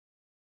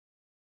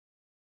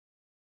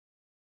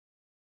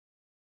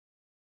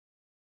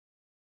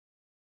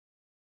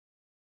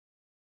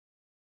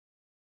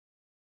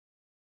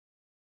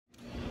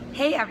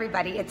Hey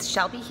everybody, it's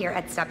Shelby here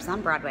at Steps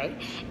on Broadway,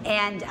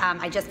 and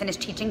I just finished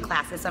teaching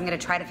classes, so I'm going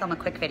to try to film a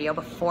quick video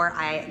before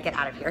I get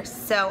out of here.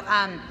 So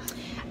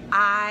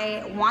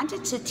I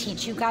wanted to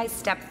teach you guys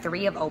step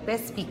 3 of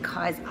Opus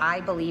because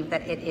I believe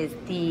that it is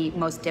the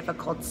most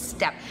difficult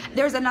step.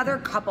 There's another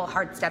couple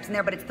hard steps in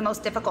there, but it's the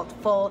most difficult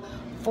full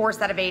 4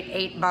 set of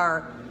 8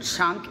 bar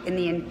chunk in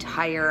the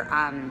entire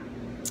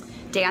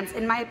dance,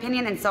 in my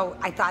opinion, and so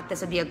I thought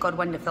this would be a good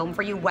one to film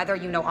for you, whether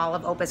you know all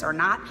of Opus or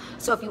not.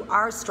 So if you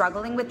are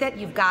struggling with it,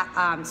 you've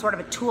got sort of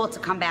a tool to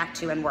come back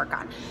to and work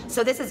on.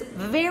 So this is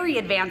very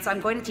advanced, so I'm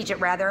going to teach it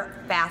rather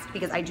fast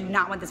because I do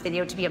not want this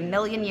video to be a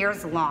million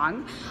years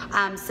long.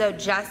 So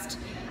just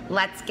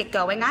let's get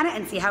going on it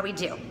and see how we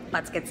do.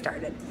 Let's get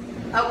started.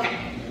 Okay,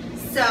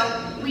 so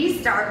we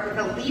start with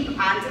a leap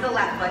onto the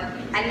left foot,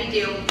 and we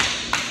do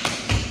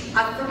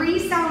a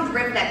 3-sound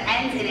riff that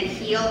ends in a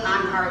heel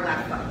on our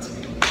left foot.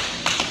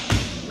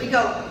 We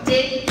go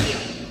dig, heel.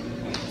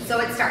 So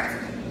it starts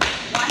 1,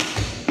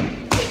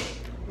 2,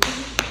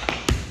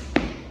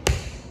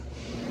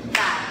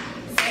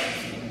 5, 6.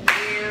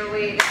 Here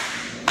we go.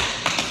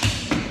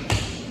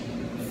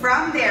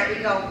 From there we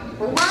go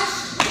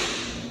rush,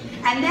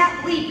 and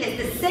that leap is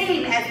the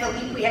same as the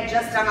leap we had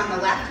just done on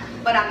the left,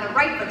 but on the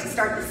right foot to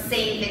start the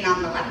same thing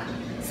on the left.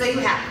 So you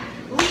have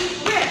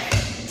leap,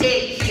 riff,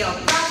 dig, heel,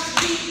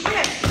 rush, leap,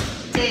 riff,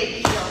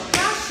 dig, heel,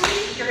 rush,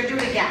 leap. You're gonna do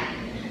it again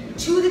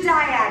to the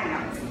diagonals.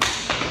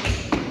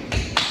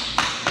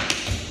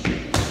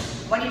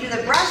 When you do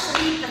the brush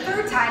leap the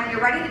 3rd time,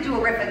 you're ready to do a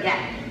riff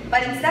again.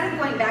 But instead of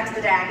going back to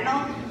the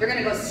diagonal, you're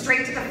gonna go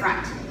straight to the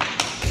front.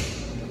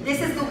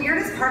 This is the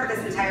weirdest part of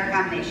this entire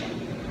combination.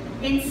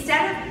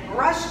 Instead of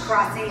brush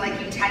crossing like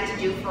you tend to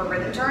do for a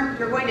rhythm turn,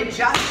 you're going to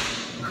just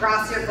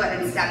cross your foot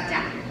and step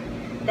down.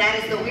 That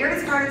is the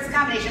weirdest part of this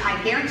combination. I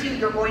guarantee you,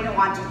 you're going to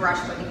want to brush,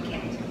 but you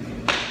can't.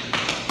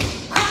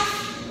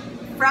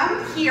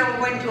 From here, we're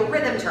going to do a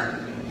rhythm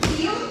turn.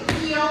 Heel,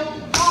 heel,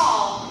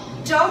 ball.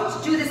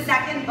 Don't do the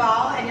second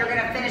ball, and you're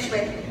gonna finish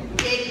with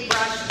big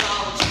brush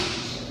ball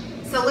change.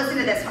 So listen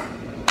to this one.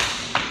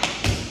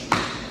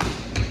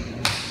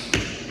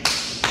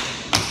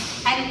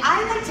 And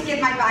I like to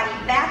get my body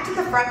back to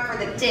the front for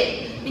the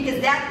dig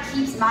because that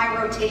keeps my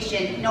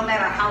rotation, no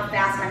matter how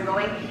fast I'm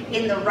going,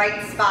 in the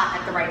right spot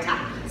at the right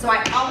time. So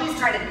I always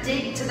try to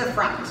dig to the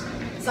front.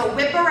 So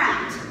whip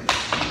around,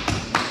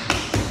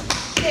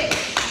 dig.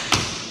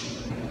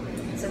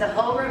 So the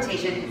whole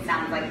rotation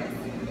sounds like this.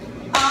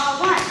 1,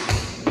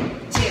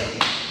 2,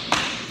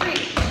 3,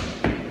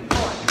 4,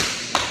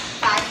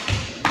 5,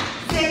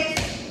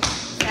 6,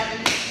 7,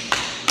 8.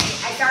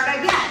 I start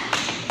again.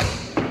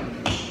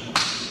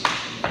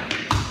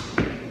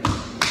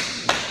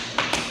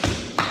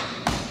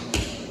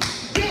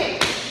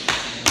 Dig.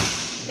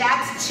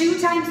 That's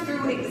 2 times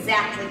through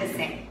exactly the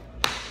same.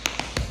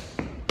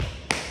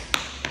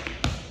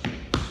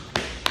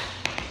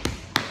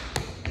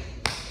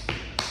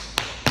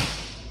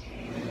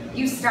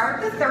 You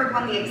start the 3rd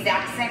one the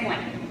exact same way.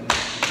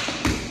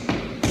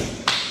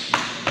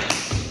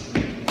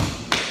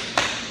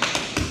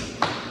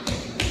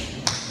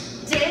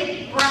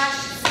 Dig, brush,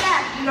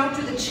 step. You don't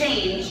do the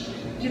change.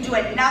 You do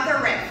another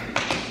riff.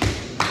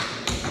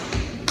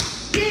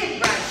 Dig,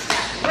 brush,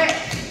 step, riff.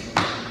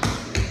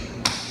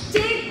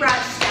 Dig,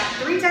 brush, step.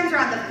 3 times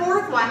around. The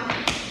 4th one.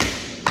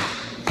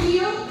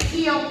 Heel,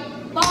 heel,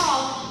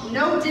 ball.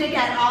 No dig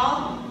at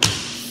all.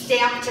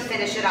 Stamp to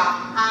finish it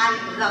off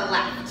on the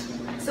left.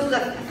 So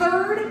the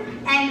 3rd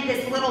and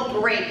this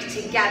little break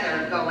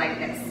together go like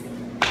this. 1,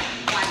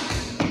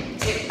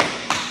 2,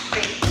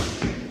 3,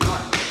 4,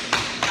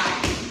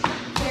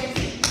 5, 6,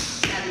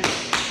 7,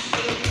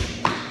 8.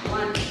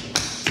 1, 2,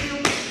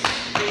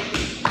 3,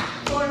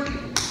 4,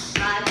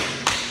 5,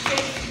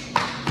 6,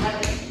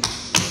 7.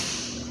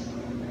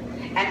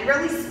 And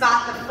really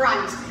spot the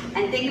front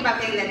and think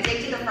about getting that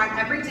dig to the front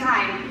every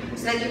time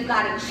so that you've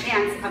got a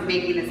chance of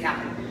making this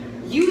happen.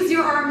 Use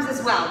your arms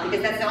as well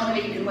because that's the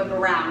only way you can whip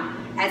around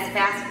as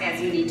fast as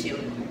you need to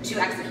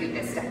execute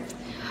this step.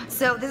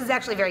 So this is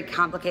actually very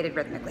complicated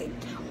rhythmically.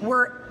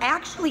 We're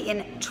actually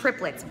in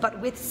triplets, but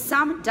with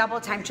some double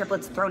time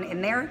triplets thrown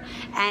in there,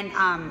 and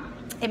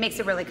it makes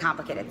it really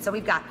complicated. So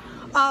we've got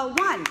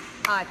 1,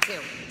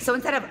 2. So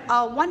instead of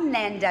 1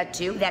 and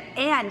 2, that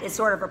and is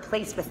sort of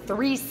replaced with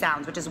 3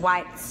 sounds, which is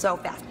why it's so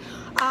fast.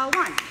 1,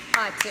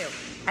 2,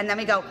 and then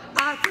we go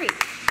 3,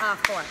 4,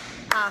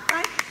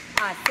 5,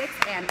 6,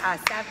 and 7,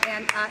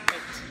 and 8.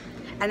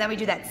 And then we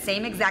do that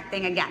same exact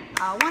thing again.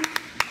 1,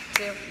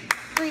 2,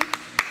 3,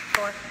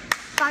 4,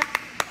 5,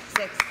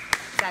 6,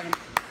 7, 8.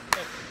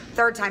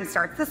 3rd time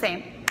starts the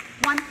same.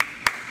 1, 2,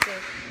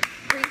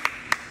 3,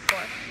 4,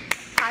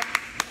 5,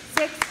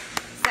 6,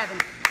 7,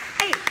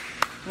 8.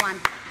 1,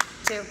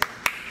 2,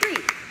 3,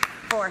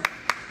 4,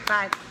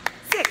 5,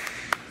 6,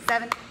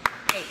 7,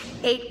 8.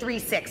 8, 3,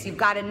 6. You've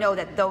got to know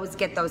that those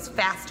get those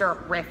faster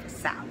riff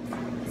sounds.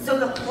 So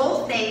the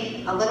whole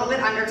thing, a little bit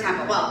under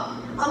tempo. Well,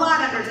 a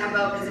lot under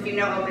tempo, because if you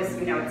know Opus,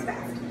 you know it's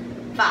fast.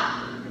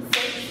 5,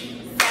 6,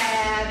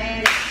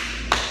 7,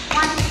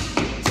 1,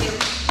 2,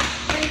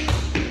 3,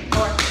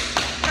 4,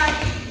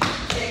 5,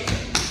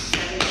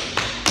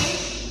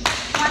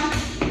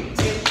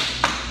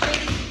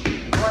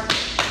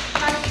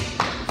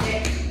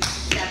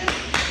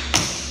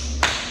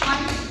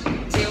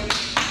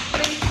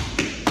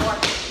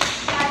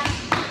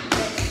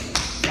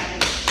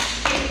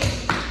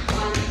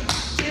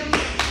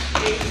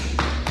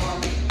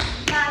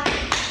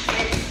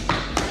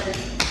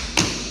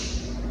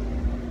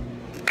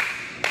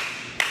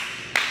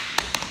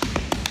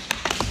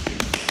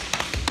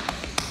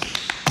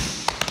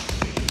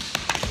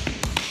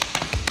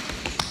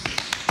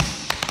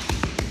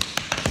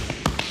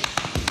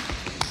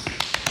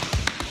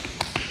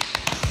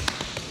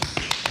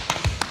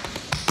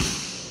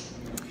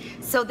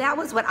 So that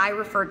was what I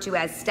refer to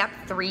as step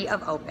 3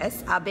 of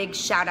Opus. A big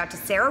shout out to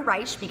Sarah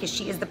Reich, because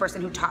she is the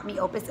person who taught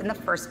me Opus in the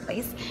first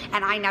place,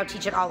 and I now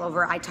teach it all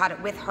over. I taught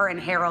it with her and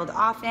Harold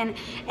often,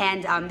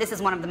 and this is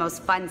one of the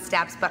most fun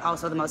steps, but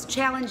also the most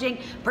challenging,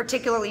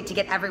 particularly to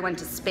get everyone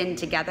to spin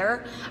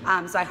together.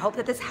 So I hope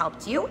that this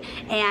helped you,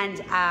 and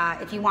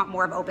if you want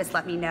more of Opus,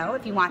 let me know.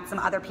 If you want some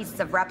other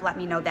pieces of rep, let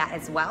me know that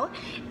as well.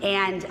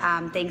 And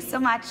thanks so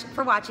much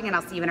for watching, and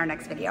I'll see you in our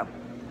next video.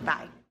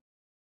 Bye.